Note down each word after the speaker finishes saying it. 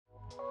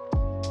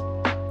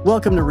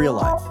Welcome to Real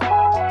Life.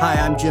 Hi,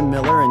 I'm Jim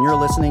Miller, and you're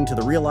listening to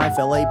the Real Life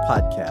LA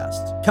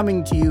podcast,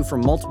 coming to you from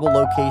multiple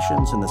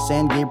locations in the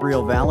San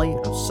Gabriel Valley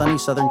of sunny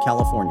Southern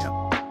California.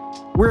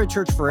 We're a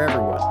church for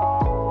everyone,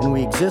 and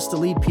we exist to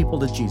lead people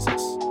to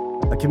Jesus,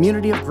 a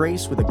community of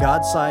grace with a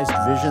God-sized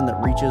vision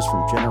that reaches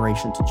from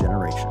generation to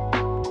generation.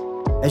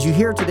 As you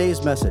hear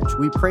today's message,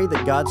 we pray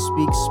that God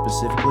speaks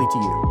specifically to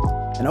you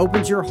and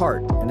opens your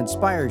heart and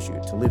inspires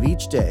you to live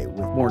each day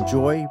with more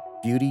joy,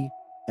 beauty,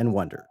 and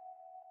wonder.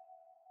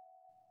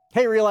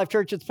 Hey, Real Life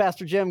Church, it's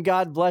Pastor Jim.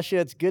 God bless you.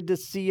 It's good to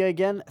see you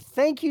again.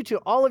 Thank you to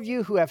all of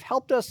you who have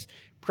helped us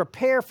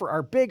prepare for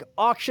our big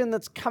auction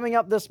that's coming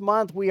up this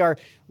month. We are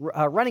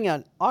running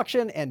an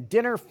auction and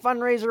dinner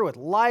fundraiser with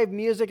live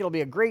music. It'll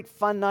be a great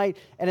fun night,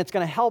 and it's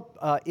going to help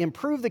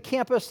improve the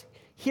campus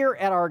here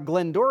at our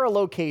Glendora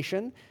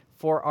location.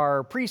 For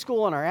our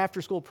preschool and our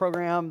after-school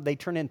program, they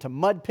turn into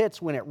mud pits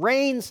when it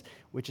rains,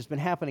 which has been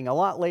happening a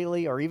lot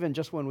lately, or even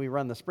just when we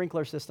run the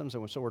sprinkler systems.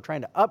 And so we're trying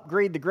to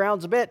upgrade the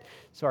grounds a bit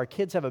so our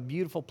kids have a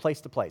beautiful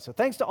place to play. So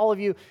thanks to all of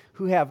you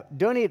who have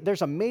donated.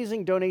 There's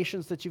amazing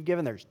donations that you've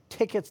given. There's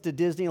tickets to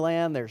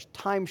Disneyland. There's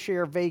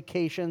timeshare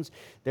vacations.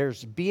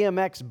 There's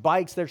BMX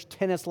bikes. There's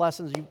tennis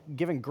lessons. You've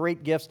given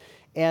great gifts.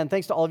 And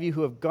thanks to all of you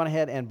who have gone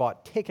ahead and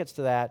bought tickets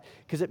to that,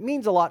 because it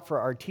means a lot for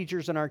our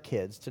teachers and our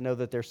kids to know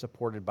that they're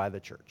supported by the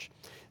church.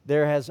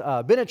 There has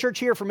been a church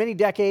here for many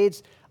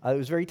decades. It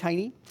was very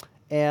tiny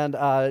and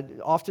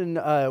often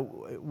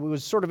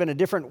was sort of in a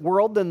different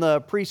world than the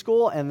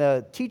preschool. And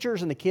the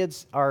teachers and the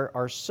kids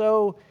are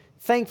so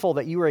thankful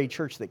that you are a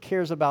church that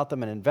cares about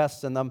them and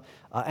invests in them.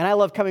 And I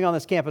love coming on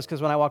this campus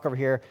because when I walk over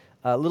here,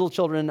 little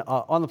children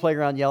on the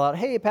playground yell out,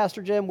 "Hey,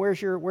 Pastor Jim,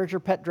 where's your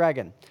pet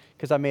dragon?"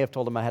 Because I may have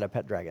told them I had a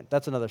pet dragon.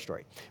 That's another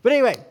story. But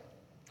anyway,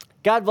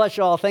 God bless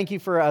you all. Thank you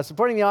for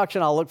supporting the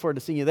auction. I'll look forward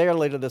to seeing you there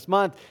later this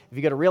month. If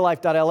you go to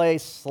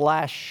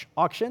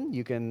reallife.la/auction,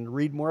 you can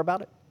read more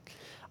about it.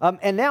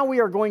 And now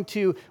we're going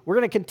to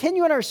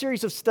continue in our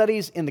series of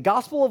studies in the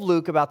Gospel of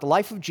Luke about the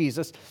life of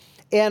Jesus.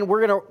 And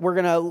we're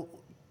going to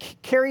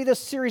carry this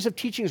series of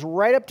teachings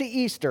right up to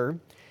Easter.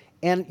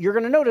 And you're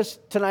going to notice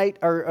tonight,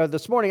 or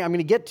this morning, I'm going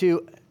to get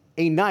to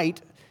a night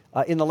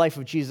in the life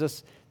of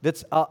Jesus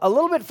that's a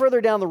little bit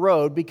further down the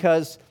road,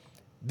 because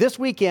this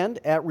weekend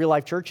at Real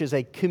Life Church is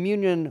a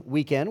communion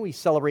weekend. We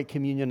celebrate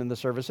communion in the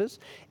services.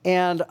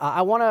 And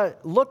I want to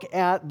look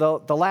at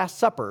the Last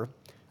Supper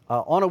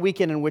on a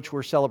weekend in which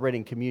we're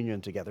celebrating communion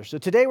together. So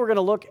today we're going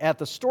to look at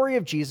the story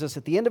of Jesus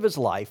at the end of his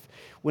life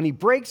when he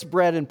breaks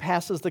bread and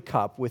passes the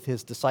cup with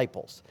his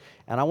disciples.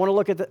 And I want to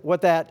look at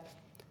what that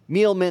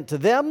meal meant to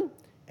them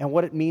and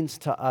what it means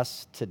to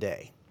us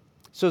today.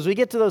 So as we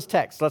get to those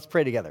texts, let's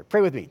pray together.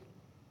 Pray with me.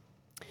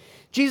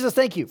 Jesus,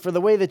 thank you for the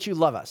way that you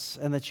love us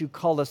and that you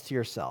called us to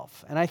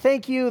yourself. And I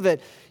thank you that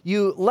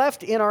you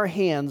left in our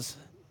hands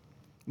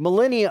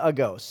millennia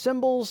ago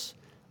symbols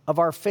of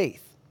our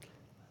faith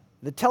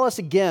that tell us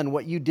again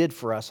what you did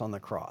for us on the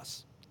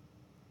cross.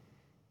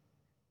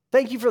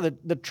 Thank you for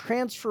the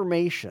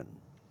transformation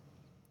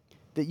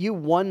that you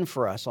won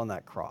for us on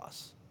that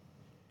cross.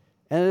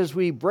 And as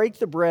we break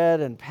the bread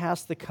and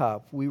pass the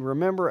cup, we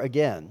remember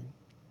again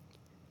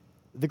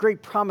the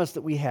great promise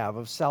that we have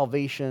of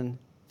salvation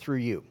through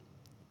you.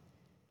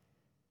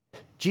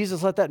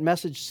 Jesus, let that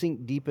message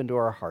sink deep into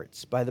our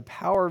hearts by the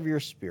power of your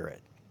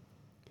Spirit.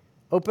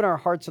 Open our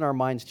hearts and our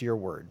minds to your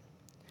word.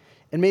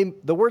 And may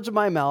the words of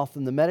my mouth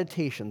and the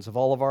meditations of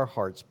all of our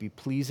hearts be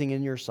pleasing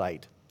in your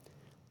sight,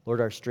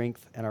 Lord, our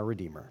strength and our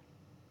Redeemer.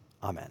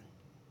 Amen.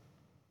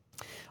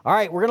 All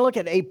right, we're going to look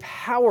at a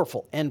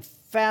powerful and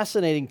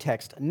fascinating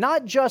text,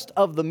 not just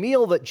of the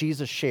meal that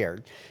Jesus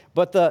shared,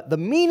 but the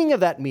meaning of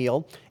that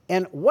meal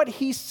and what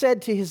he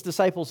said to his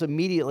disciples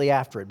immediately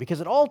after it,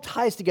 because it all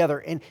ties together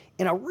in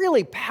a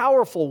really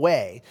powerful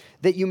way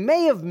that you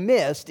may have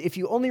missed if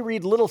you only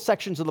read little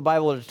sections of the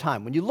Bible at a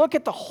time. When you look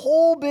at the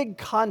whole big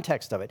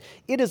context of it,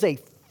 it is a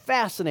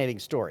fascinating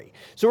story.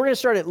 So we're going to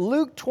start at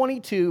Luke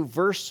 22,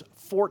 verse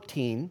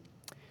 14.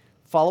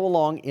 Follow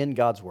along in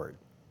God's word.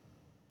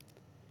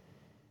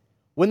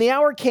 When the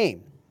hour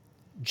came,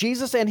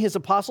 Jesus and his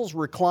apostles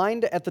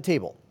reclined at the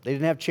table. They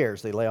didn't have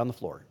chairs, they lay on the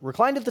floor.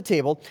 Reclined at the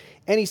table,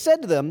 and he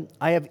said to them,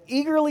 "I have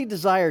eagerly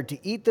desired to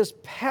eat this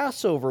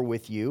Passover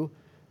with you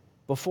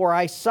before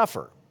I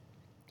suffer."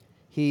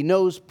 He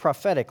knows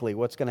prophetically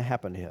what's going to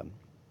happen to him.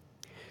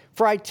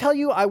 "For I tell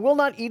you, I will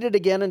not eat it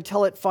again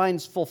until it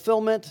finds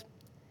fulfillment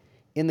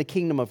in the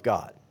kingdom of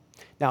God."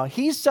 Now,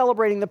 he's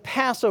celebrating the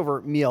Passover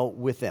meal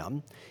with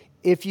them.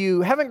 If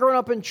you haven't grown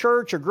up in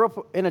church or grew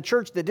up in a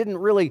church that didn't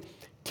really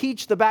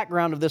teach the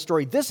background of this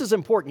story, this is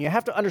important. You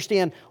have to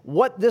understand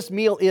what this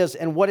meal is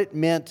and what it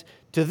meant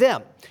to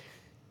them.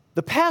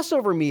 The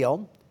Passover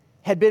meal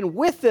had been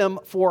with them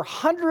for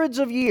hundreds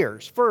of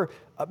years, for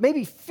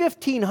maybe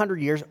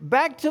 1,500 years,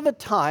 back to the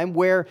time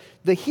where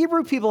the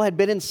Hebrew people had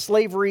been in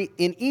slavery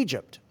in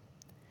Egypt.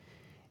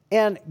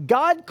 And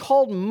God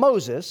called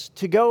Moses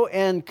to go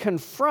and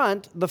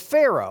confront the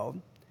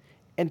Pharaoh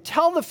and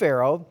tell the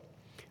Pharaoh,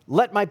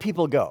 "Let my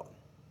people go."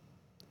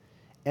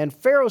 And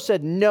Pharaoh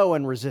said no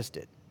and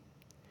resisted.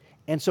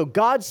 And so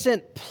God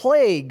sent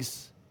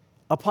plagues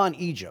upon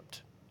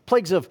Egypt,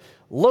 plagues of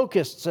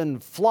locusts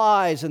and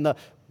flies, and the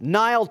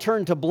Nile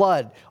turned to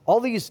blood, all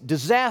these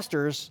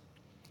disasters,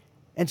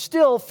 and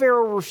still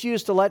Pharaoh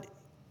refused to let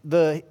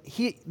the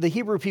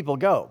Hebrew people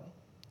go.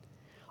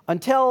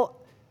 Until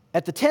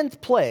at the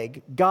 10th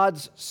plague,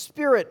 God's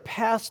spirit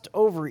passed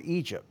over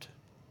Egypt,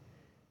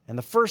 and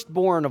the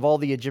firstborn of all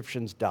the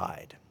Egyptians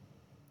died.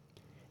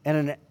 And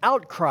in an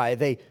outcry,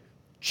 they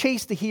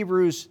chased the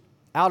Hebrews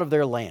out of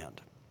their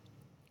land.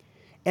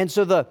 And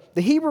so the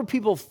Hebrew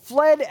people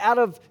fled out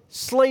of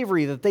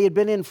slavery that they had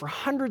been in for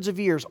hundreds of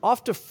years,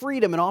 off to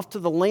freedom and off to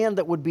the land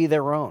that would be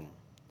their own.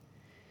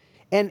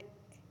 And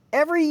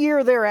every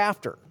year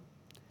thereafter,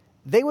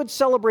 they would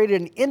celebrate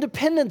an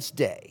Independence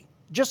Day,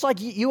 just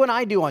like you and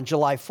I do on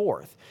July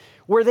 4th,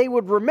 where they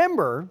would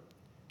remember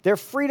their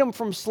freedom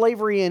from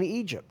slavery in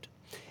Egypt.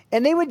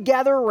 And they would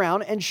gather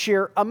around and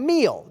share a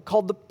meal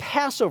called the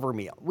Passover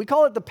meal. We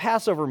call it the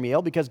Passover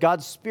meal because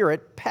God's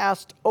Spirit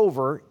passed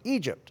over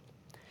Egypt.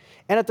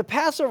 And at the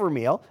Passover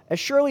meal, as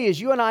surely as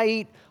you and I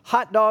eat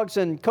hot dogs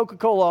and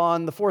Coca-Cola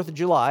on the 4th of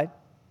July,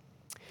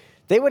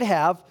 they would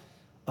have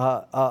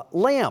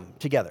lamb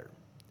together.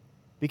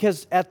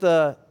 Because at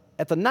the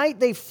night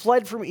they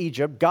fled from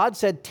Egypt, God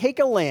said, take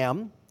a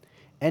lamb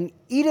and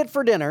eat it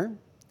for dinner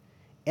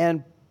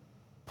and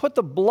put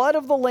the blood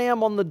of the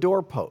lamb on the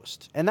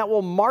doorpost, and that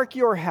will mark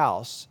your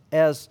house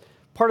as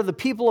part of the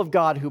people of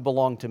God who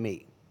belong to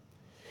me.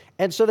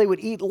 And so they would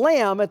eat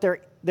lamb at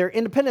their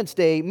Independence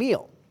Day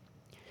meal.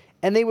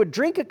 And they would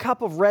drink a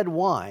cup of red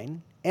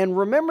wine and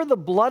remember the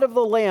blood of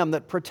the lamb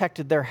that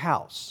protected their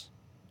house.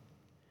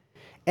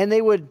 And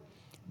they would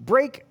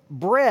break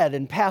bread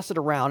and pass it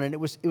around, and it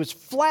was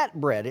flat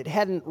bread. It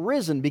hadn't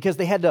risen because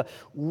they had to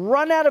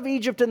run out of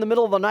Egypt in the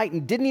middle of the night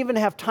and didn't even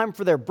have time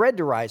for their bread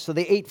to rise, so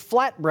they ate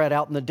flat bread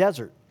out in the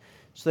desert.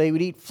 So they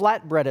would eat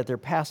flat bread at their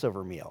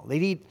Passover meal.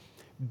 They'd eat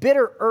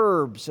bitter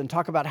herbs and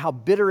talk about how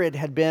bitter it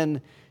had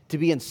been to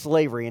be in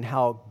slavery and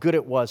how good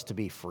it was to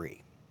be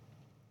free.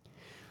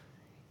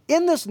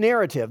 In this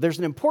narrative, there's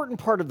an important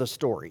part of the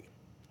story.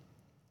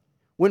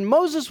 When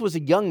Moses was a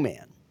young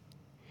man,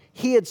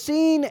 he had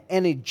seen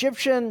an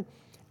Egyptian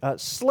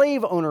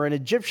slave owner, an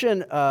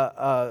Egyptian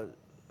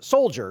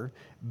soldier,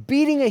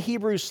 beating a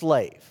Hebrew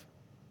slave.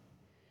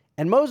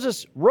 And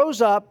Moses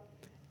rose up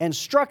and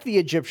struck the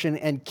Egyptian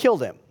and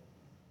killed him.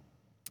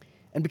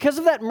 And because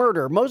of that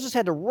murder, Moses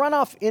had to run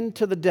off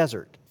into the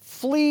desert,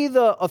 flee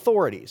the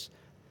authorities,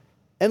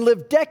 and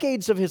live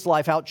decades of his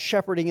life out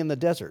shepherding in the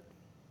desert.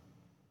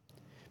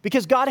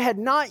 Because God had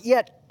not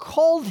yet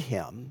called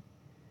him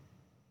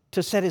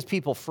to set his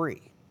people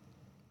free.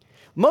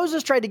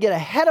 Moses tried to get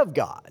ahead of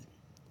God,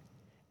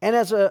 and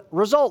as a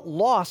result,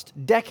 lost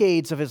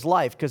decades of his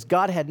life because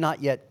God had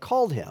not yet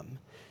called him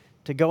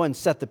to go and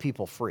set the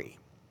people free.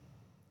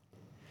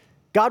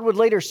 God would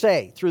later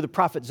say through the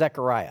prophet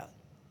Zechariah,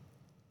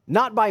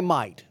 not by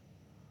might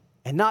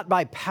and not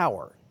by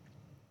power,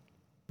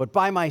 but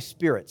by my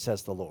Spirit,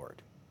 says the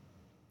Lord.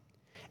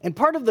 And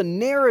part of the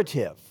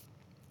narrative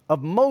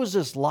of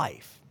Moses'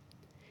 life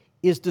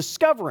is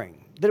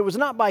discovering that it was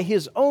not by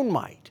his own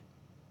might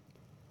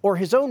or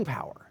his own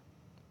power,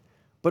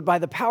 but by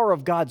the power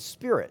of God's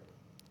Spirit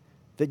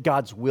that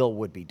God's will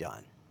would be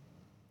done.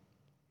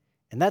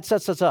 And that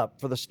sets us up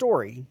for the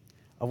story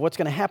of what's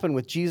going to happen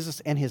with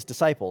Jesus and his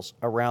disciples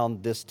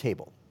around this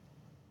table.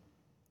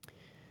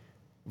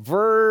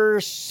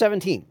 Verse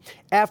 17,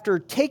 after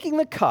taking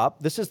the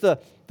cup, this is the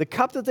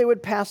cup that they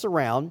would pass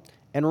around,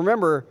 and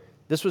remember,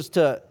 this was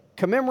to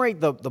commemorate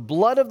the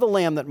blood of the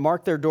lamb that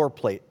marked their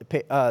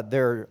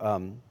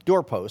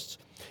doorposts.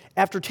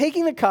 After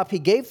taking the cup, he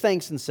gave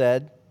thanks and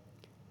said,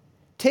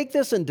 take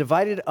this and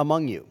divide it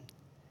among you.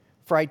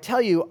 For I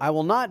tell you, I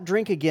will not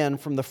drink again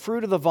from the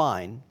fruit of the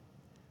vine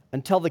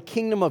until the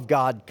kingdom of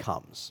God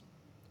comes.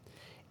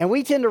 And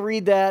we tend to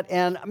read that,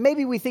 and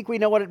maybe we think we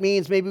know what it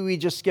means. Maybe we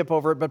just skip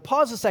over it. But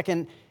pause a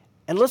second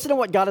and listen to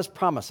what God is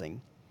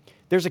promising.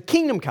 There's a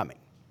kingdom coming,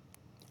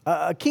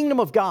 a kingdom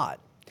of God.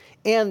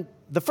 And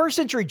the first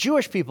century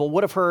Jewish people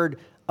would have heard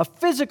a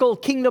physical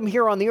kingdom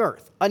here on the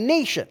earth, a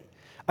nation.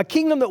 A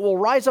kingdom that will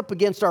rise up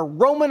against our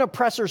Roman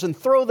oppressors and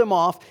throw them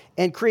off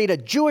and create a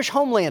Jewish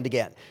homeland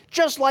again.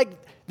 Just like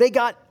they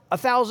got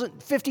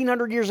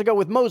 1,500 years ago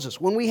with Moses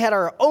when we had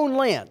our own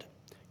land.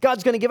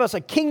 God's going to give us a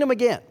kingdom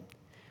again.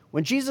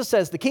 When Jesus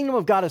says the kingdom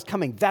of God is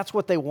coming, that's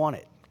what they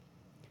wanted.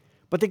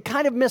 But they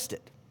kind of missed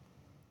it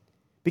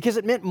because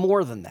it meant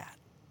more than that.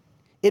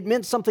 It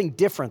meant something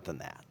different than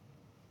that.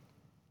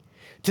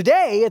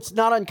 Today, it's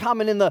not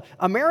uncommon in the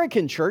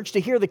American church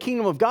to hear the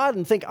kingdom of God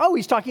and think, oh,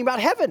 he's talking about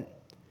heaven.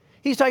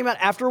 He's talking about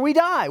after we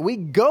die, we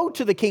go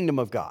to the kingdom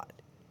of God.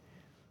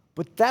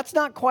 But that's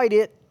not quite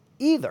it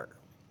either.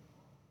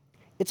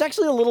 It's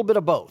actually a little bit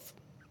of both.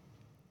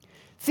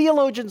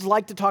 Theologians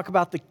like to talk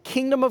about the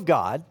kingdom of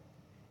God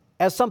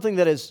as something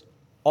that is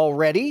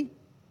already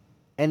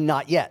and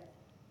not yet.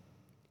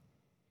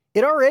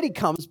 It already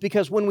comes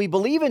because when we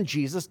believe in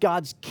Jesus,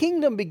 God's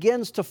kingdom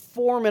begins to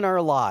form in our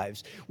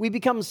lives. We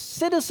become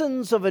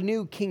citizens of a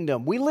new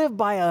kingdom. We live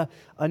by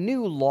a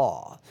new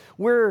law.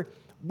 We're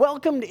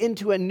welcomed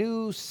into a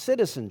new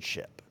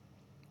citizenship.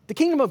 The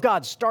kingdom of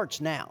God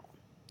starts now.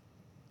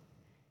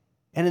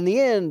 And in the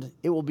end,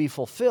 it will be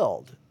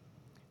fulfilled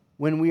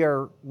when we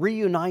are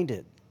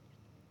reunited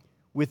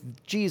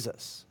with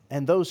Jesus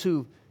and those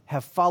who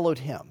have followed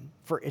him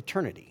for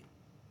eternity.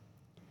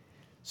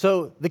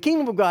 So the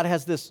kingdom of God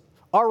has this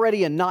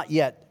already and not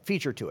yet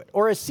feature to it.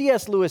 Or as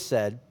C.S. Lewis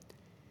said,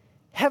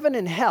 heaven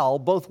and hell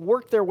both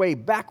work their way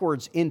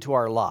backwards into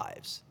our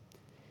lives.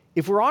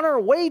 If we're on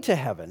our way to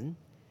heaven,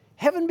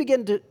 heaven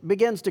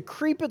begins to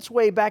creep its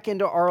way back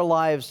into our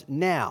lives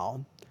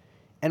now,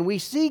 and we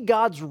see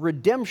God's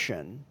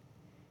redemption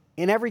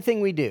in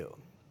everything we do,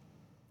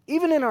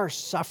 even in our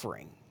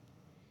suffering.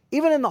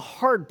 Even in the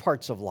hard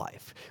parts of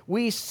life,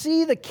 we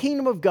see the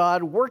kingdom of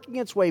God working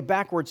its way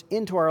backwards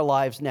into our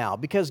lives now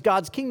because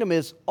God's kingdom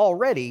is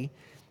already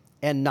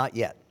and not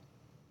yet.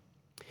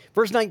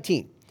 Verse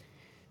 19,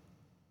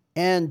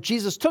 and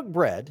Jesus took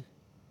bread,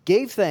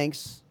 gave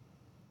thanks,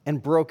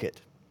 and broke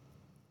it,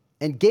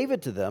 and gave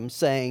it to them,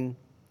 saying,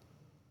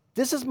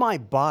 "This is my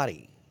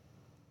body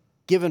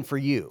given for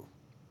you.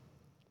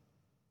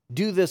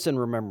 Do this in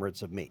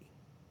remembrance of me."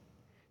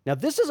 Now,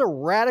 this is a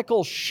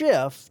radical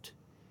shift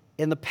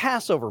in the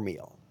Passover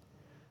meal.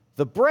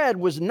 The bread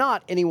was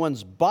not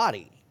anyone's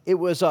body. It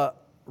was a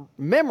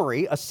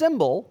memory, a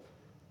symbol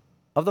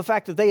of the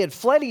fact that they had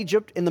fled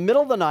Egypt in the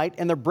middle of the night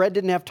and their bread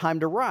didn't have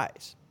time to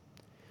rise.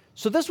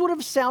 So this would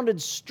have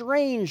sounded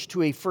strange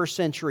to a first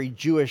century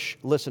Jewish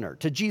listener,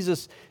 to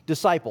Jesus'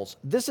 disciples.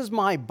 This is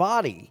my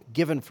body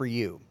given for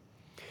you.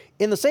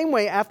 In the same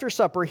way, after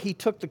supper, he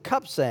took the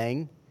cup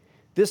saying,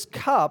 "This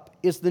cup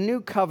is the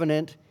new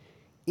covenant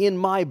in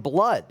my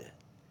blood,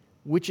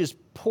 which is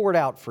poured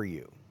out for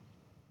you."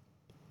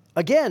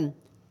 Again,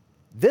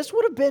 this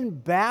would have been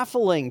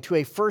baffling to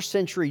a first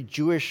century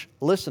Jewish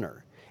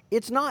listener.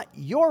 It's not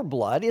your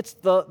blood, it's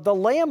the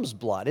lamb's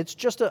blood. It's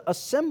just a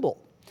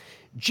symbol.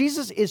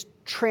 Jesus is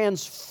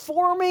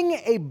transforming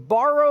a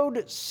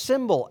borrowed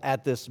symbol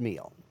at this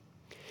meal.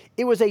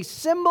 It was a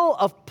symbol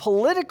of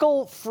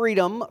political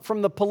freedom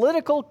from the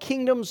political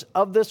kingdoms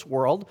of this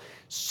world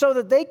so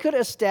that they could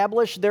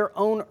establish their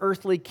own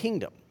earthly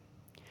kingdom.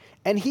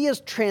 And he is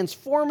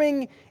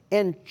transforming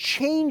and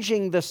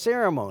changing the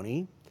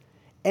ceremony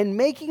and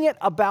making it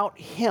about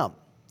him.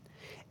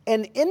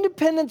 And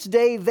Independence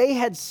Day, they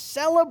had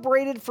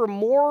celebrated for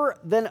more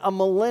than a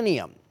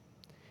millennium.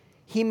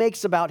 He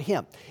makes about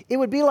him. It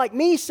would be like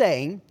me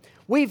saying,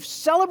 we've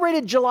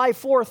celebrated July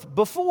 4th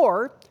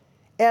before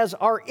as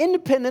our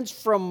independence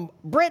from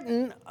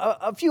Britain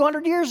a few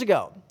hundred years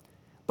ago.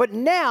 But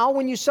now,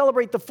 when you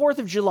celebrate the 4th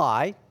of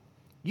July,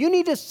 you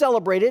need to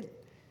celebrate it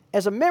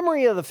as a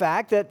memory of the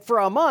fact that for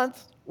a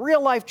month,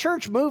 Real Life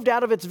Church moved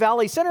out of its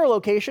Valley Center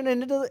location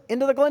into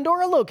the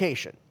Glendora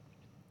location.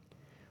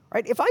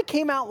 Right? If I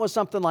came out with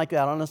something like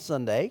that on a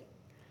Sunday,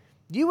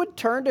 you would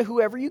turn to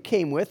whoever you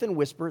came with and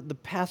whisper, "The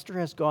pastor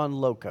has gone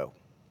loco.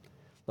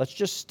 Let's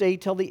just stay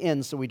till the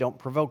end so we don't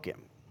provoke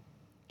him."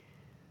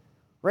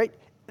 Right?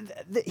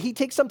 He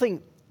takes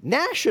something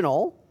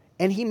national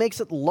and he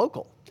makes it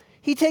local.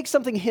 He takes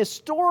something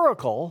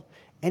historical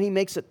and he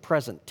makes it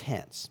present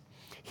tense.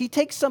 He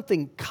takes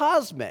something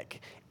cosmic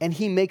and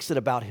he makes it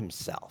about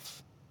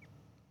himself.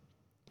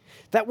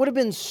 That would have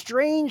been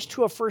strange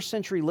to a first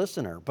century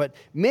listener, but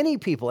many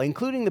people,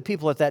 including the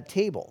people at that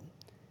table,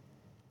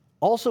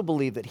 also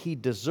believed that he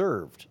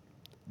deserved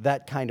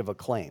that kind of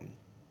acclaim.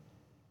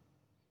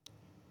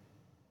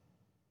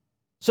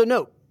 So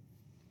note,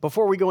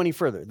 before we go any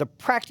further, the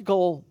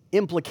practical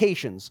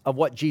implications of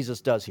what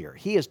Jesus does here.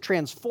 He is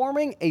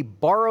transforming a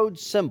borrowed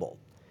symbol.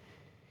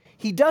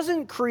 He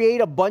doesn't create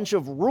a bunch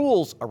of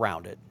rules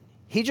around it.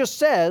 He just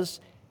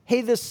says,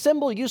 hey, this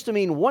symbol used to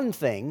mean one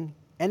thing,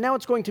 and now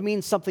it's going to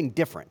mean something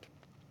different.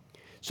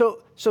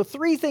 So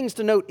three things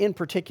to note in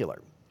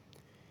particular.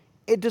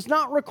 It does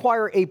not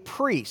require a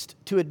priest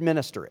to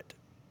administer it.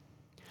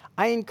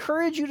 I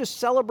encourage you to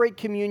celebrate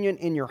communion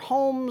in your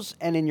homes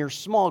and in your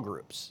small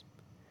groups.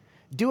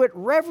 Do it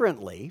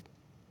reverently,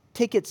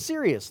 take it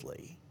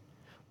seriously,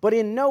 but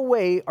in no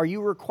way are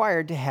you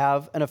required to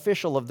have an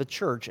official of the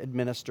church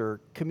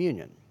administer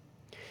communion.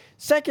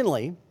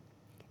 Secondly,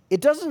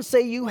 it doesn't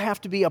say you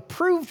have to be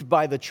approved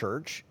by the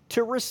church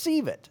to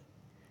receive it.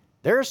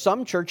 There are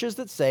some churches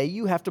that say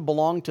you have to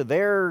belong to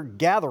their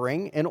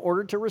gathering in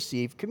order to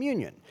receive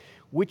communion,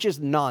 which is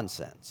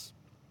nonsense.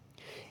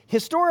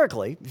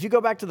 Historically, if you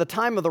go back to the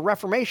time of the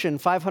Reformation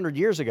 500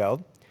 years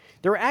ago,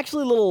 there were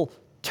actually little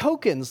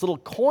tokens, little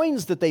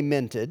coins that they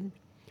minted,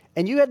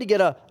 and you had to get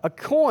a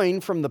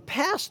coin from the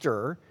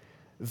pastor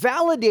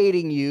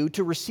validating you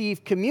to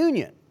receive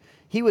communion.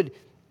 He would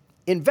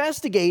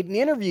investigate and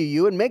interview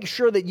you and make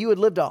sure that you had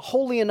lived a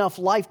holy enough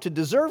life to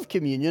deserve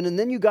communion, and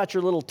then you got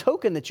your little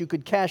token that you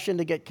could cash in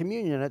to get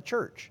communion at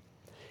church.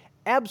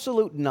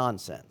 Absolute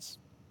nonsense.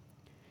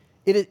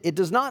 It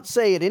does not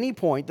say at any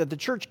point that the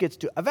church gets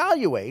to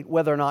evaluate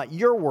whether or not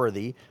you're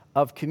worthy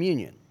of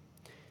communion.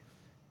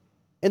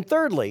 And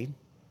thirdly,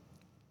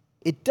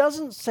 it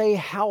doesn't say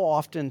how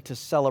often to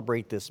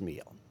celebrate this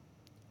meal.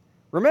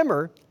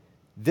 Remember,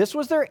 this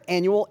was their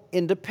annual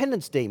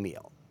Independence Day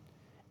meal.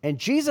 And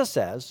Jesus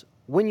says,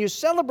 when you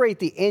celebrate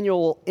the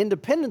annual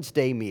Independence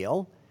Day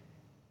meal,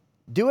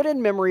 do it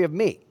in memory of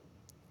me.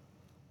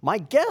 My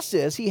guess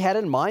is he had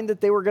in mind that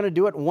they were going to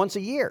do it once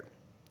a year.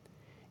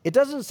 It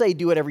doesn't say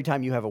do it every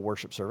time you have a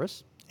worship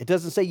service. It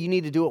doesn't say you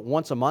need to do it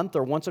once a month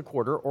or once a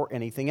quarter or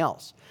anything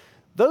else.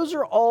 Those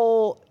are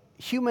all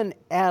human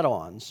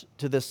add-ons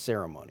to this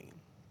ceremony.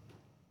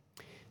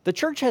 The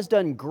church has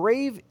done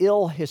grave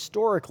ill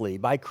historically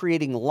by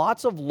creating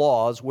lots of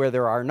laws where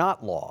there are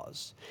not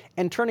laws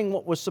and turning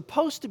what was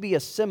supposed to be a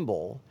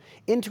symbol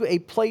into a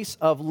place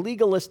of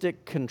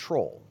legalistic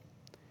control.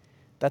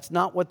 That's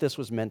not what this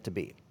was meant to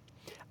be.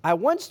 I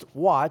once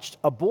watched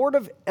a board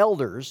of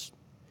elders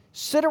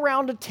sit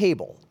around a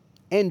table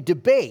and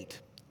debate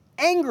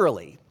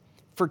angrily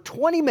for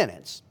 20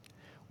 minutes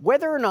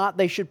whether or not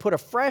they should put a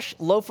fresh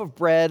loaf of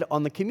bread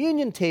on the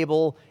communion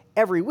table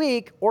every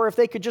week, or if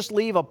they could just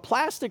leave a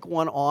plastic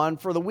one on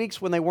for the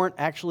weeks when they weren't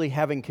actually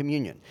having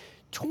communion.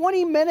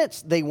 20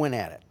 minutes they went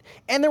at it,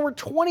 and there were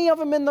 20 of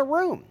them in the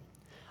room.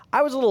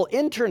 I was a little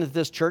intern at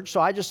this church, so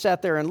I just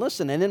sat there and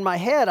listened, and in my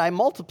head, I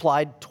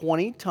multiplied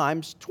 20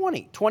 times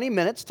 20, 20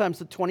 minutes times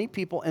the 20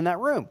 people in that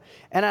room.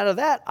 And out of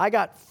that, I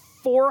got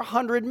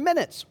 400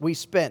 minutes we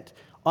spent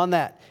on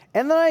that.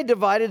 And then I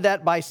divided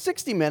that by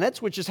 60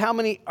 minutes, which is how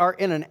many are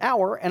in an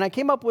hour, and I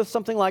came up with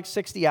something like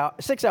 6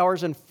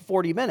 hours and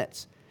 40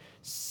 minutes.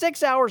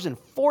 6 hours and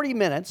 40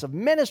 minutes of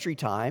ministry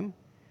time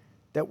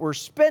that were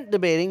spent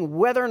debating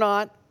whether or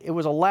not it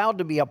was allowed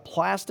to be a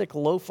plastic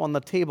loaf on the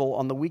table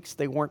on the weeks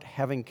they weren't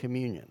having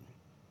communion.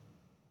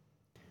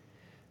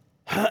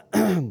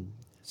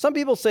 Some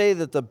people say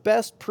that the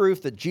best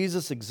proof that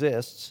Jesus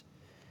exists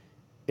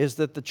is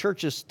that the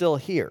church is still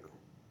here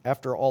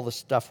after all the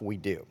stuff we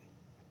do.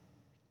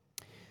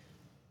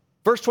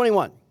 Verse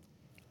 21,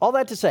 all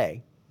that to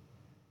say,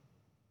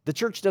 the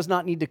church does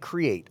not need to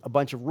create a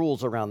bunch of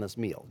rules around this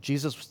meal.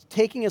 Jesus was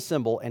taking a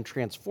symbol and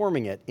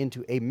transforming it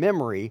into a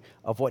memory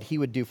of what he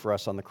would do for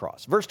us on the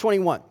cross. Verse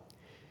 21,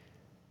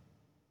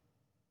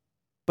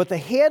 but the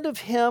hand of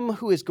him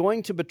who is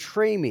going to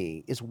betray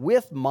me is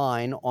with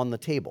mine on the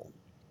table.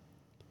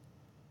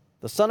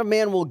 The Son of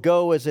Man will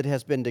go as it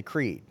has been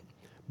decreed,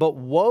 but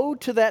woe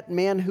to that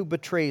man who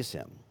betrays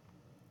him.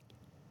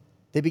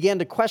 They began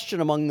to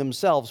question among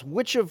themselves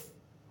which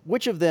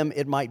of them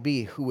it might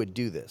be who would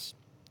do this.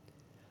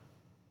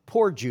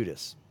 Poor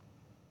Judas.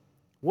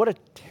 What a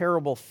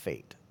terrible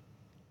fate.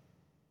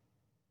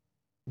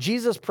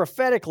 Jesus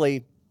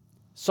prophetically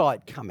saw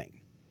it coming.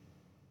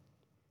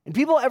 And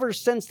people ever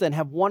since then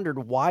have wondered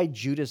why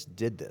Judas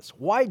did this.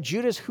 Why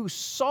Judas, who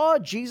saw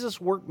Jesus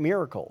work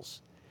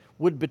miracles,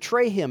 would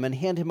betray him and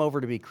hand him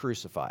over to be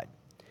crucified.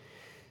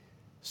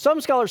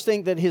 Some scholars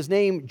think that his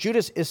name,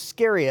 Judas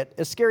Iscariot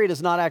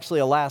is not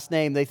actually a last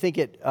name. They think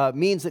it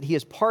means that he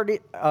is part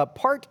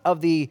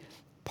of the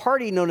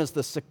party known as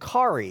the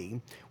Sicarii,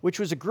 which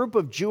was a group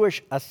of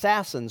Jewish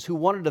assassins who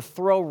wanted to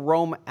throw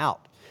Rome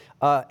out.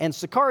 And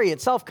Sicarii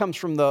itself comes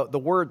from the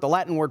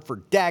Latin word for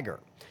dagger.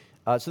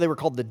 So they were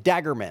called the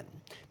dagger men.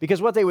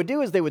 Because what they would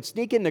do is they would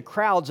sneak into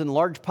crowds in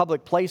large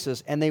public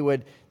places, and they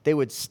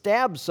would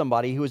stab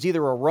somebody who was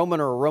either a Roman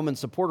or a Roman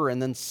supporter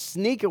and then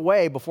sneak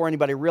away before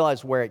anybody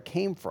realized where it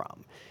came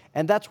from.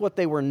 And that's what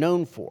they were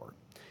known for.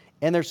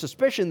 And there's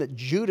suspicion that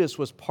Judas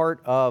was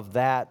part of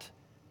that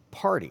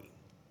party.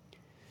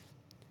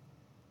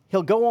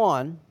 He'll go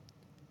on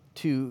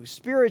to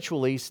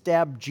spiritually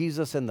stab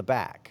Jesus in the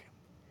back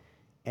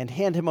and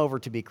hand him over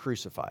to be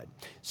crucified.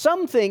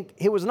 Some think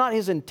it was not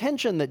his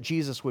intention that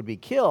Jesus would be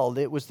killed.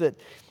 It was that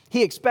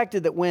he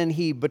expected that when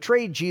he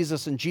betrayed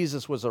Jesus and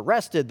Jesus was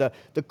arrested,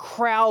 the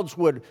crowds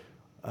would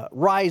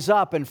rise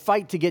up and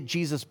fight to get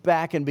Jesus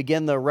back and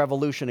begin the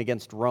revolution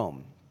against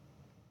Rome.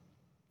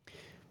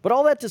 But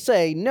all that to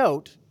say,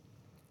 note,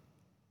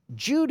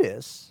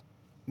 Judas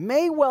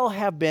may well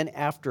have been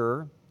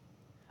after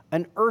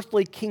an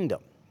earthly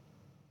kingdom,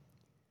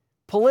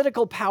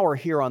 political power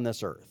here on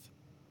this earth.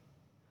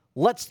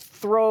 Let's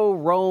throw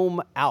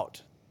Rome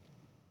out.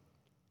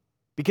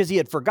 Because he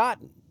had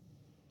forgotten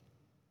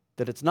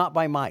that it's not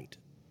by might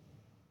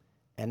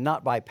and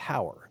not by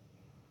power,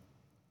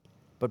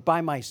 but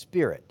by my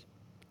Spirit,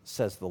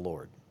 says the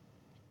Lord.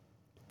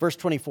 Verse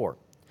 24,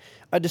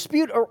 a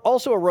dispute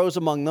also arose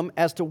among them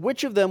as to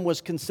which of them was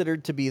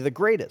considered to be the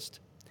greatest.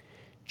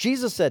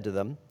 Jesus said to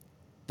them,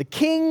 the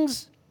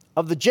kings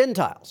of the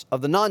Gentiles,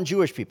 of the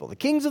non-Jewish people, the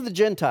kings of the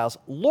Gentiles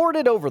lord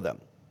it over them.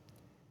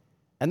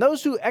 And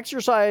those who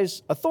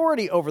exercise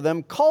authority over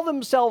them call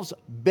themselves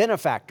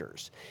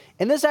benefactors.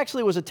 And this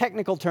actually was a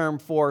technical term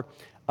for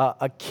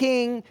a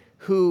king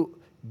who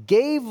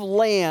gave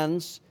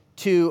lands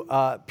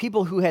to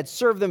people who had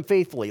served them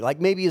faithfully. Like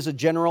maybe as a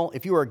general,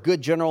 if you were a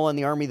good general in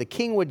the army, the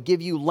king would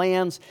give you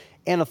lands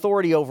and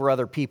authority over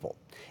other people.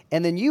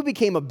 And then you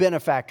became a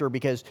benefactor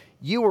because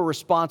you were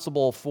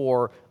responsible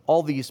for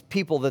all these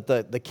people that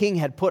the king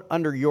had put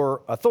under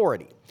your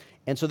authority.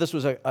 And so this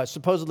was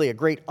supposedly a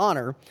great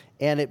honor,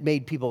 and it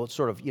made people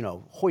sort of,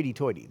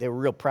 hoity-toity. They were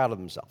real proud of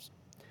themselves.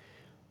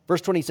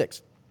 Verse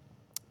 26,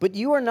 but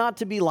you are not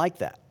to be like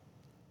that.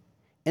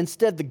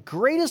 Instead, the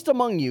greatest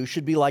among you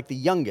should be like the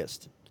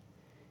youngest,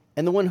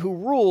 and the one who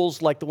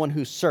rules like the one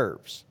who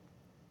serves.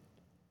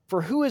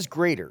 For who is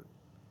greater,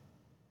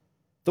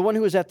 the one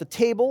who is at the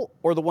table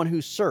or the one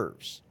who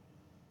serves?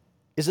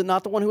 Is it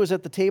not the one who is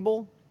at the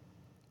table?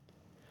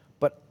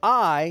 But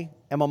I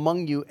am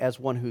among you as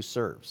one who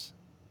serves.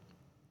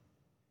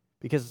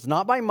 Because it's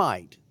not by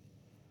might,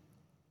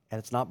 and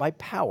it's not by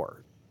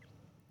power.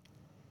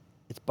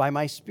 It's by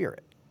my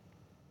Spirit.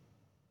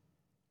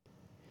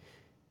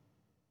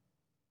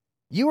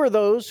 You are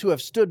those who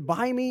have stood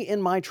by me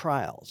in my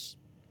trials,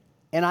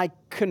 and I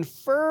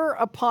confer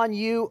upon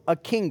you a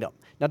kingdom.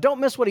 Now, don't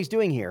miss what he's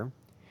doing here.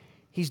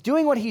 He's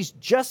doing what he's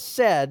just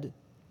said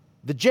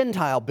the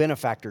Gentile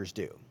benefactors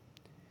do.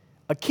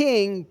 A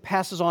king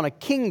passes on a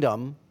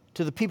kingdom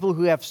to the people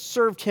who have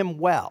served him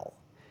well,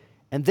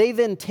 and they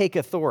then take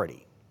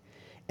authority.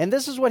 And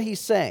this is what he's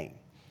saying.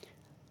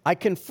 I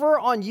confer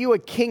on you a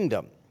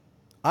kingdom.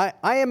 I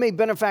am a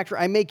benefactor.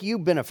 I make you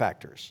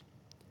benefactors.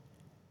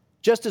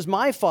 Just as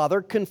my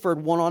Father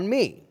conferred one on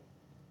me,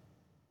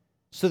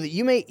 so that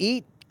you may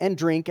eat and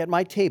drink at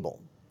my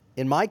table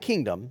in my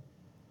kingdom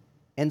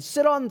and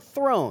sit on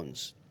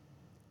thrones,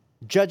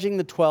 judging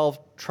the 12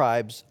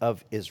 tribes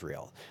of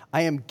Israel.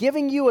 I am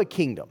giving you a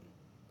kingdom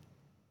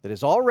that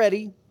is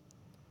already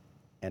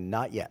and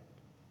not yet.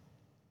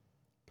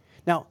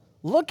 Now,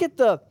 look at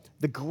the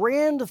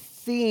grand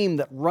theme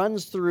that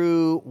runs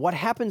through what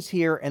happens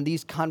here and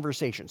these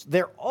conversations.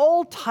 They're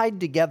all tied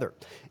together.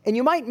 And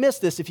you might miss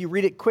this if you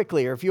read it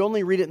quickly or if you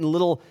only read it in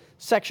little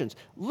sections.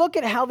 Look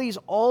at how these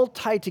all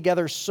tie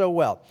together so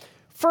well.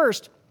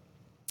 First,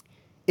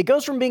 it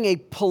goes from being a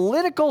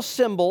political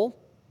symbol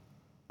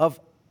of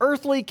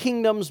earthly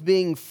kingdoms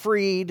being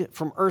freed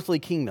from earthly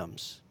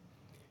kingdoms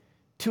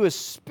to a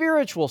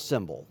spiritual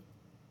symbol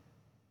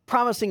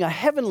promising a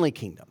heavenly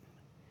kingdom,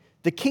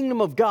 the kingdom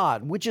of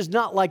God, which is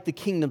not like the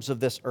kingdoms of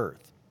this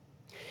earth.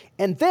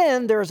 And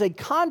then there's a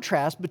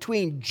contrast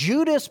between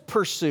Judas'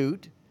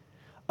 pursuit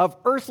of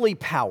earthly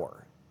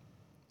power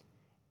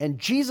and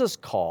Jesus'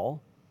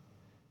 call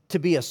to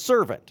be a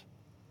servant,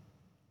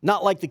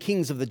 not like the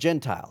kings of the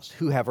Gentiles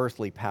who have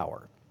earthly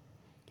power.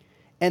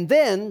 And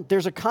then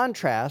there's a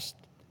contrast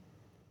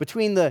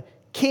between the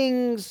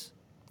kings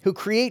who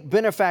create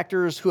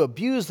benefactors who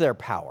abuse their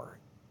power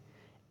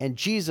and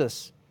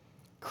Jesus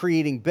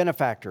creating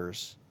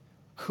benefactors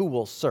who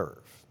will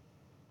serve.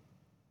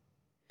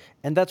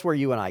 And that's where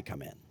you and I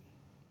come in.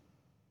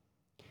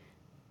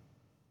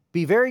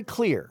 Be very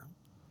clear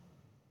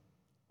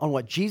on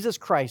what Jesus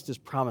Christ is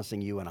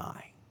promising you and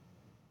I.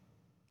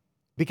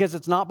 Because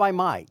it's not by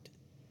might,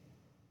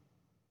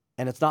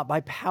 and it's not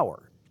by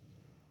power.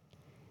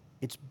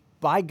 It's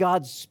by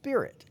God's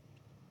Spirit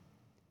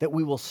that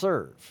we will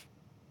serve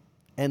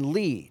and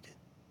lead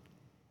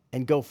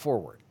and go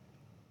forward.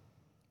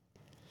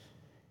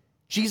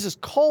 Jesus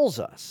calls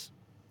us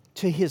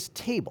to his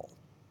table.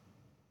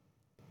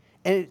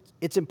 And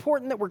it's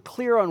important that we're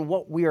clear on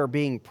what we are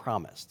being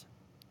promised.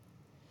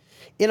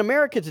 In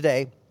America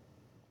today,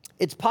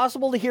 it's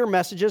possible to hear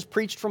messages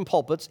preached from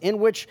pulpits in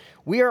which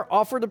we are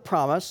offered a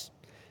promise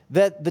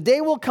that the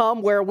day will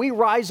come where we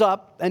rise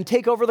up and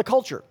take over the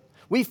culture.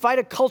 We fight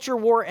a culture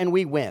war and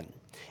we win.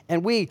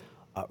 And we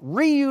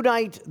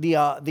reunite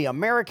the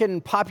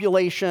American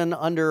population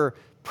under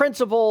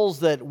principles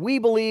that we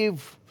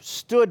believe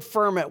stood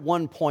firm at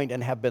one point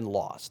and have been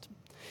lost.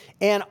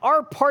 And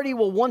our party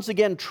will once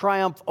again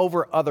triumph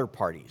over other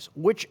parties,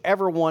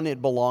 whichever one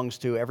it belongs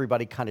to.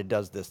 Everybody kind of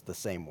does this the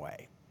same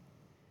way.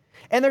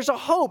 And there's a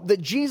hope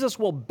that Jesus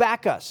will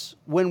back us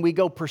when we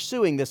go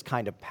pursuing this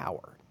kind of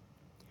power.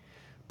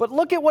 But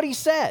look at what he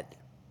said.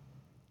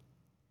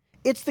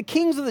 It's the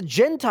kings of the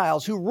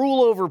Gentiles who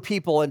rule over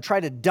people and try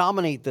to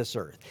dominate this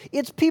earth.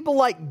 It's people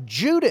like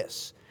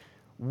Judas.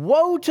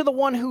 Woe to the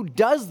one who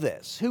does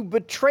this, who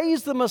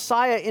betrays the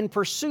Messiah in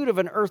pursuit of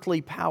an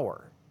earthly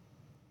power.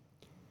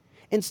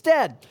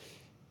 Instead,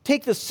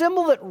 take the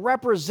symbol that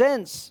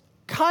represents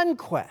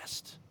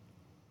conquest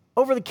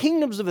over the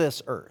kingdoms of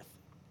this earth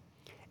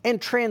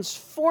and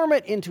transform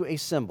it into a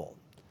symbol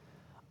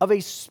of a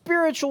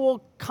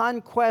spiritual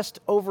conquest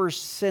over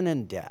sin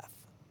and death.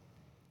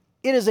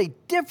 It is a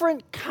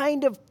different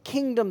kind of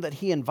kingdom that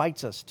he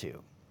invites us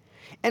to.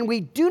 And we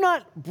do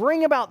not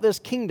bring about this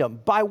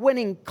kingdom by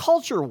winning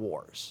culture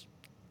wars.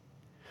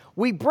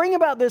 We bring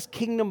about this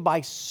kingdom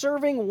by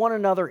serving one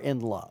another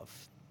in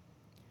love,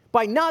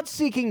 by not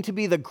seeking to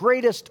be the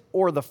greatest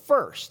or the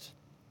first,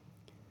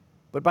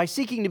 but by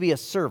seeking to be a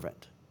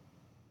servant,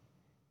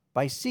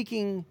 by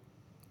seeking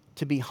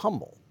to be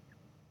humble.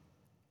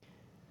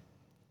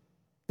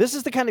 This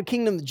is the kind of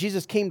kingdom that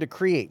Jesus came to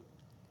create.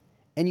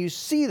 And you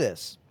see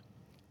this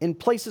in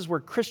places where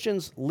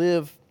Christians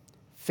live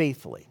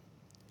faithfully.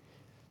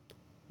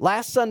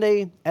 Last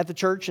Sunday at the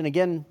church, and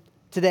again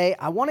today,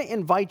 I want to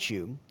invite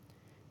you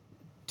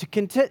to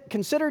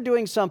consider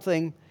doing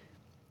something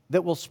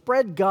that will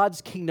spread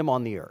God's kingdom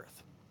on the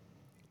earth.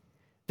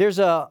 There's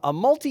a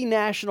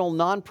multinational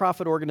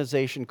nonprofit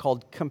organization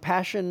called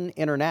Compassion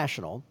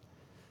International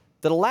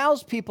that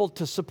allows people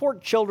to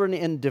support children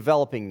in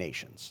developing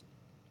nations.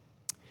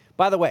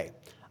 By the way,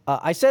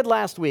 I said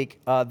last week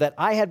that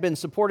I had been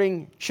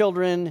supporting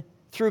children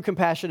through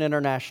Compassion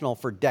International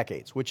for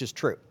decades, which is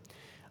true.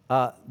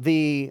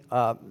 The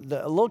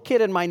little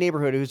kid in my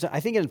neighborhood who's,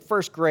 I think, in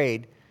first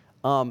grade,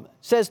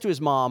 says to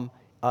his mom,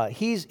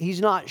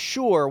 he's not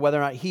sure whether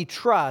or not he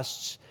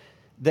trusts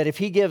that if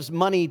he gives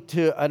money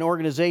to an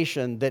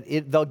organization that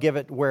they'll give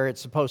it where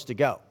it's supposed to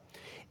go.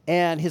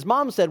 And his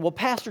mom said, well,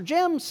 Pastor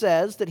Jim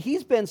says that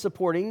he's been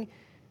supporting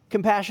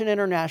Compassion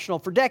International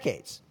for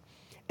decades.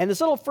 And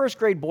this little first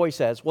grade boy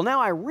says, well, now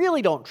I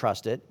really don't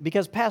trust it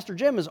because Pastor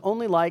Jim is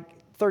only like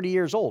 30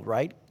 years old,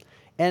 right?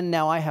 And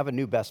now I have a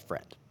new best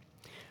friend.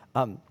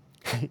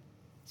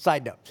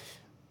 Side note.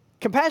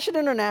 Compassion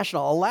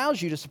International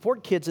allows you to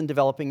support kids in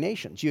developing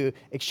nations. You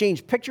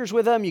exchange pictures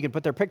with them. You can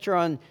put their picture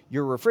on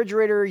your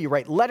refrigerator. You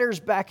write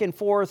letters back and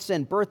forth,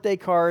 send birthday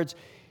cards.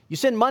 You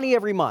send money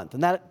every month,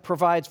 and that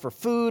provides for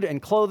food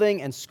and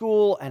clothing and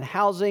school and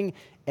housing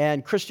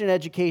and Christian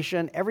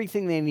education,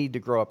 everything they need to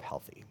grow up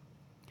healthy.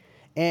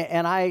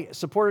 And I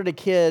supported a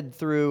kid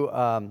through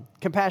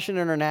Compassion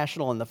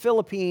International in the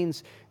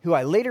Philippines who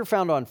I later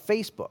found on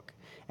Facebook.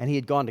 And he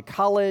had gone to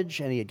college,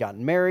 and he had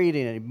gotten married,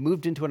 and he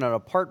moved into an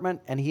apartment,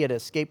 and he had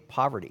escaped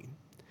poverty.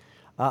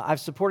 I've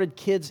supported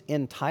kids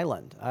in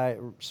Thailand. I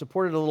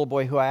supported a little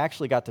boy who I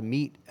actually got to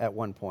meet at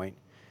one point,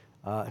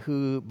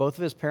 who both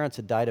of his parents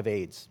had died of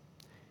AIDS,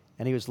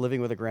 and he was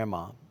living with a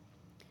grandma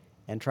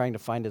and trying to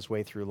find his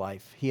way through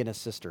life, he and his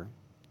sister.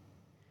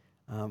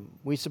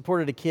 We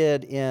supported a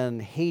kid in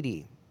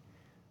Haiti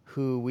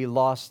who we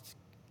lost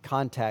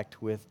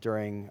contact with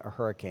during a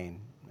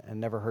hurricane and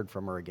never heard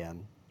from her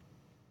again.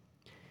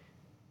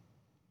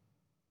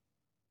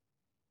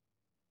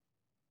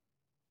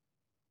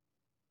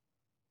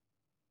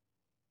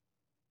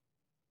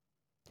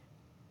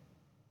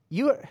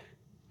 You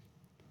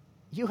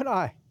and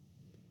I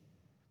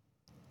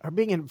are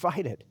being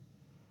invited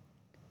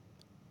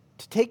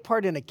to take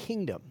part in a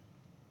kingdom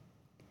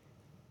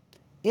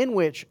in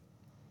which,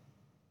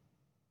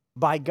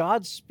 by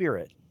God's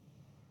Spirit,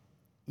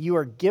 you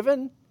are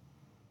given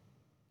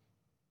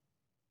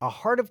a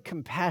heart of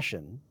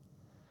compassion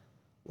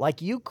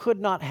like you could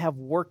not have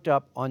worked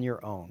up on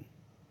your own.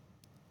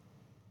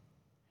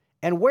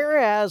 And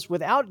whereas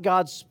without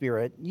God's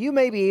Spirit, you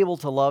may be able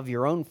to love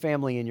your own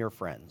family and your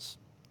friends,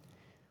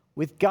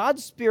 with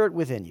God's Spirit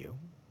within you,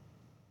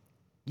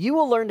 you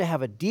will learn to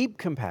have a deep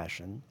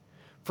compassion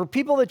for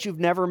people that you've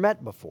never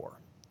met before,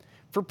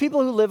 for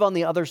people who live on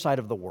the other side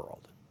of the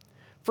world,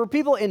 for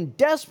people in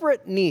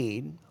desperate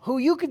need who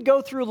you could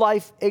go through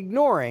life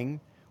ignoring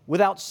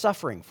without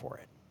suffering for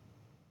it.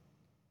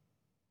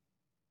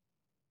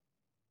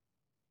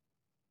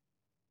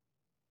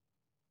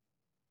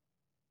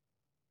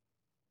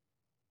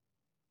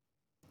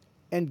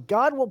 And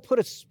God will put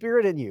a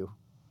spirit in you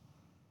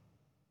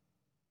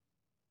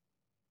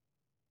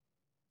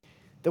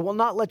that will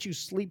not let you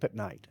sleep at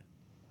night.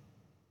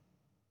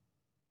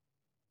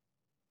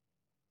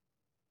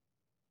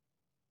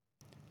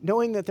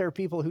 Knowing that there are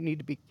people who need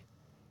to be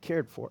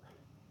cared for.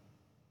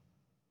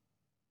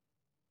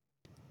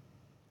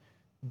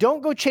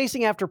 Don't go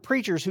chasing after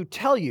preachers who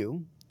tell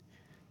you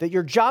that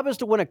your job is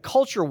to win a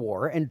culture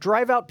war and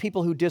drive out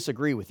people who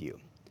disagree with you.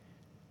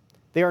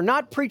 They are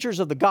not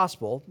preachers of the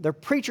gospel. They're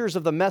preachers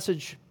of the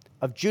message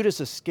of Judas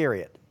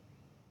Iscariot.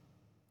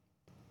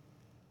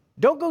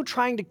 Don't go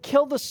trying to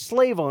kill the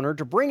slave owner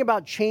to bring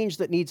about change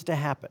that needs to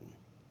happen.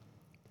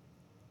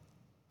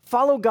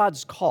 Follow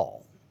God's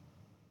call.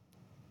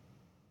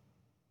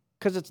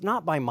 Because it's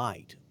not by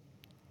might,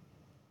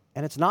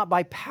 and it's not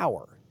by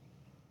power.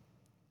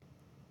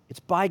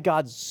 It's by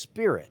God's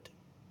Spirit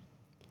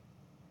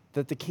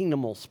that the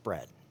kingdom will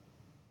spread.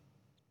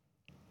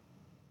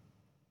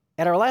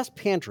 At our last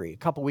pantry a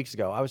couple weeks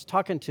ago, I was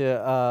talking to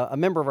a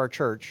member of our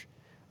church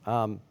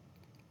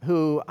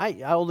who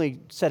I only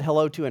said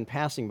hello to in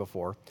passing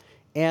before.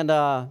 And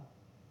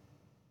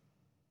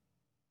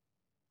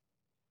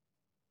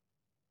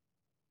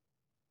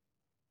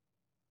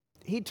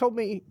he told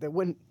me that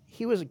when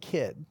he was a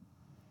kid,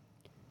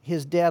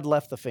 his dad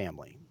left the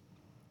family.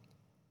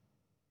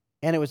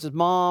 And it was his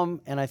mom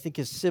and I think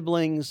his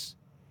siblings,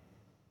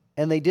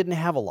 and they didn't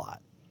have a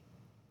lot.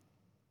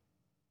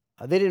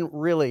 They didn't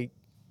really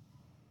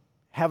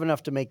have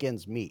enough to make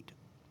ends meet.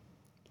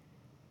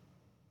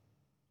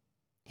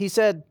 He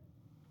said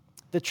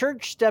the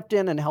church stepped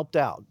in and helped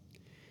out.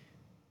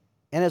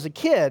 And as a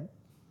kid,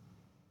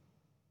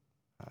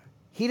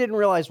 he didn't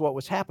realize what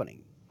was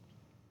happening.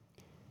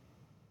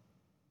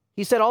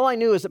 He said, all I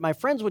knew is that my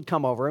friends would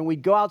come over and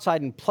we'd go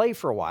outside and play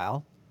for a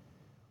while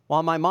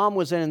my mom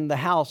was in the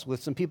house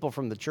with some people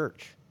from the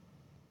church.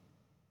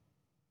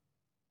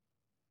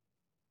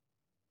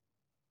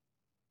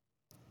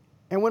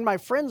 And when my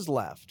friends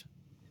left,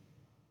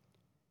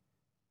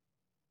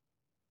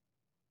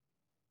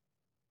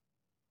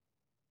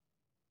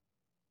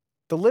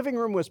 The living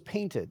room was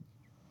painted,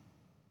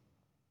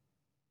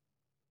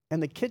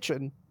 and the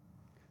kitchen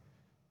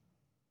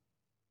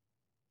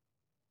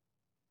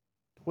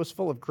was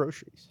full of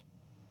groceries.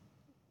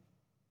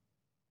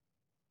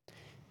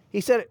 He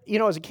said,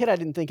 as a kid, I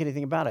didn't think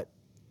anything about it.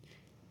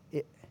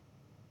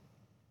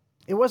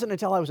 It wasn't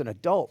until I was an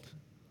adult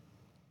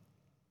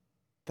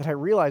that I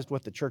realized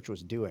what the church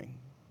was doing.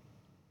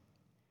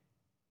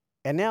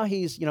 And now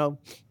he's,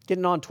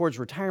 getting on towards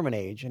retirement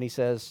age, and he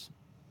says,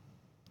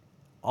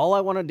 all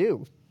I want to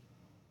do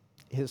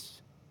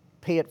is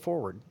pay it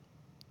forward.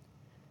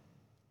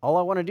 All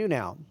I want to do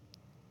now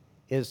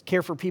is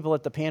care for people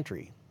at the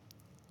pantry.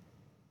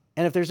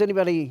 And if there's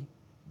anybody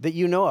that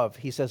you know of,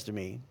 he says to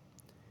me,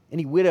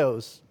 any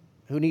widows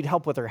who need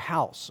help with their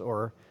house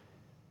or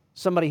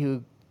somebody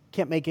who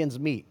can't make ends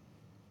meet,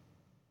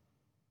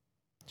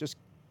 just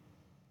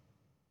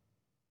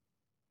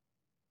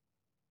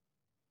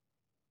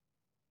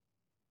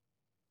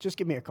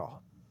give me a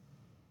call.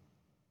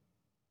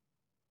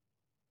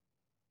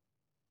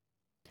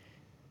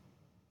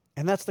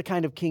 And that's the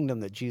kind of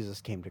kingdom that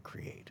Jesus came to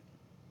create.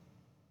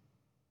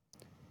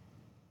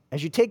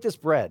 As you take this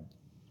bread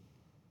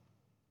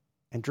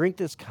and drink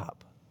this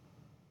cup,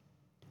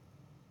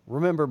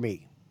 remember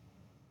me.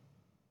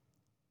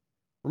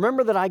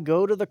 Remember that I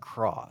go to the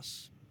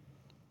cross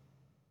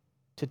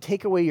to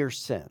take away your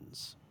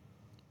sins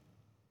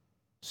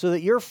so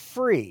that you're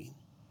free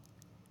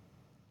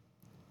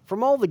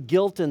from all the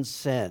guilt and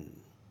sin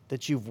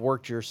that you've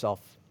worked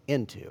yourself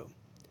into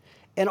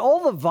and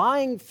all the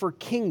vying for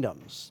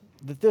kingdoms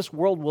that this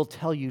world will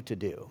tell you to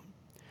do.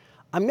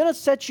 I'm going to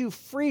set you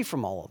free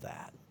from all of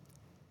that.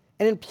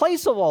 And in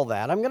place of all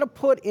that, I'm going to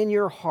put in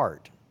your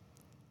heart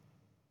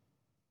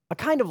a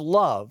kind of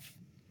love,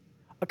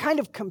 a kind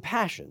of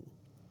compassion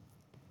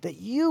that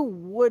you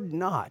would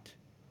not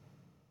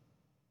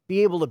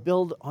be able to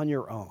build on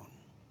your own.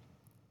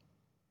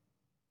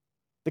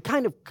 The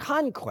kind of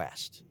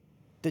conquest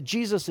that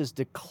Jesus is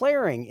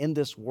declaring in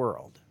this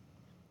world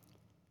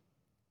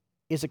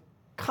is a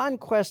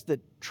conquest that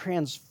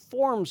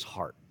transforms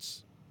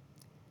hearts.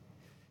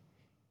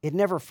 It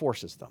never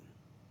forces them.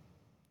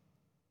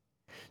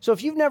 So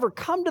if you've never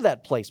come to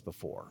that place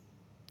before,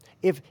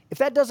 if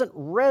that doesn't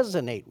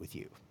resonate with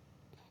you,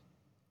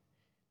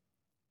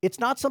 it's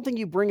not something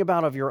you bring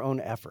about of your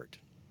own effort.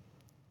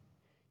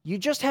 You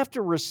just have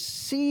to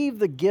receive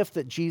the gift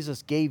that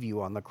Jesus gave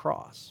you on the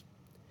cross.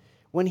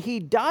 When he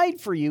died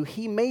for you,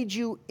 he made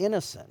you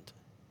innocent.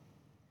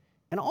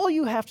 And all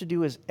you have to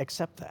do is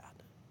accept that.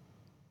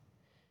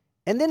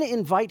 And then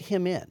invite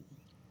him in.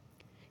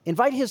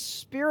 Invite his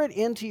Spirit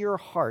into your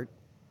heart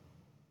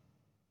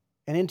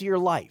and into your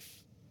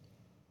life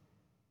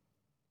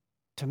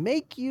to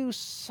make you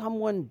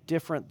someone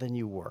different than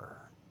you were.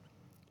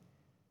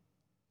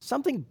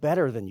 Something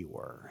better than you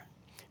were.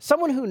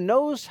 Someone who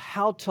knows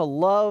how to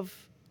love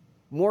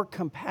more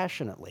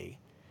compassionately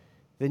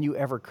than you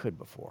ever could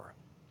before.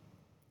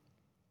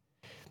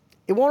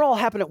 It won't all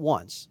happen at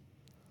once.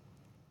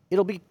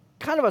 It'll be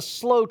kind of a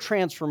slow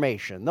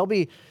transformation. There'll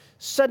be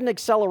sudden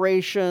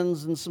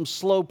accelerations and some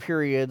slow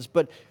periods,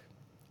 but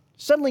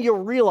suddenly you'll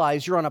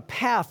realize you're on a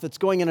path that's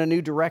going in a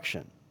new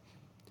direction.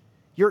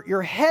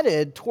 You're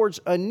headed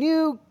towards a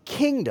new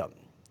kingdom.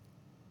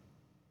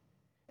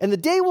 And the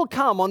day will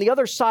come on the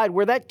other side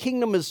where that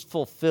kingdom is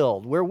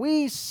fulfilled, where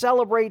we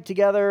celebrate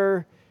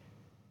together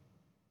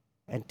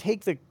and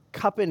take the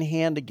cup in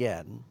hand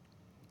again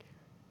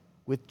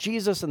with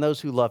Jesus and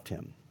those who loved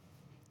him.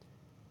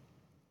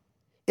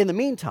 In the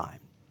meantime,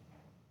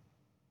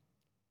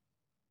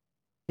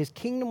 his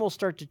kingdom will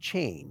start to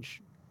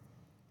change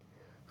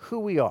who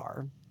we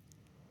are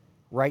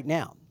right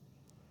now.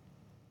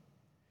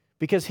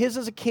 Because his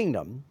is a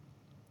kingdom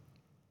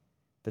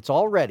that's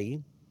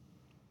already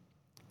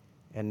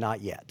and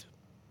not yet.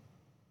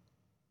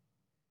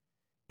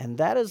 And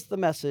that is the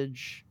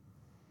message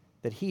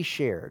that he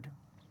shared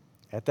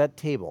at that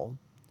table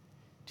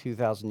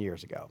 2,000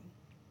 years ago.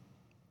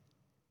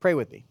 Pray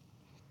with me.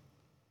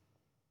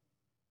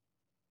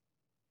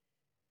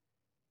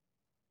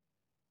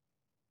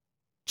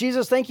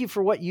 Jesus, thank you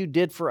for what you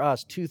did for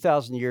us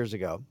 2,000 years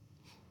ago,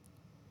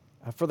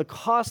 for the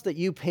cost that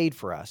you paid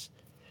for us.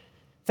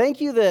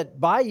 Thank you that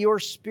by your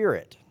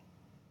Spirit,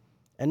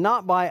 and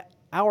not by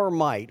our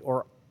might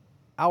or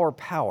our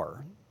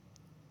power,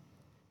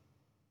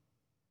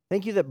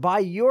 thank you that by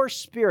your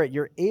Spirit,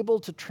 you're able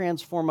to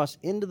transform us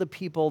into the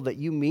people that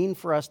you mean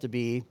for us to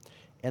be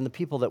and the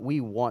people that we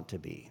want to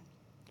be.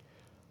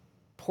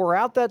 Pour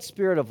out that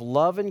spirit of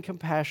love and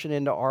compassion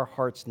into our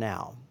hearts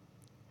now,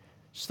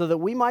 so that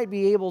we might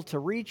be able to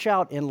reach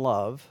out in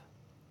love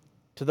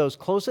to those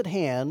close at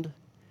hand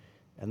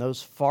and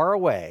those far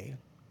away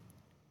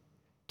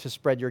to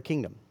spread your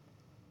kingdom.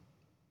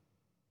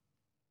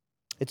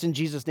 It's in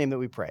Jesus' name that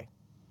we pray.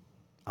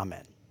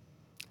 Amen.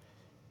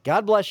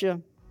 God bless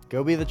you.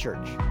 Go be the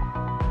church.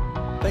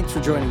 Thanks for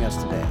joining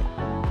us today.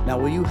 Now,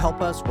 will you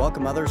help us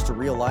welcome others to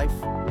Real Life?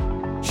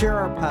 Share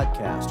our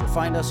podcast or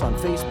find us on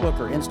Facebook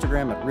or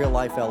Instagram at Real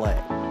Life LA.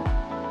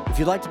 If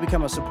you'd like to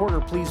become a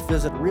supporter, please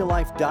visit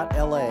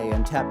reallife.la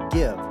and tap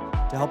Give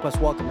to help us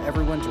welcome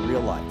everyone to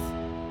real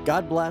life.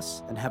 God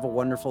bless and have a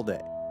wonderful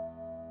day.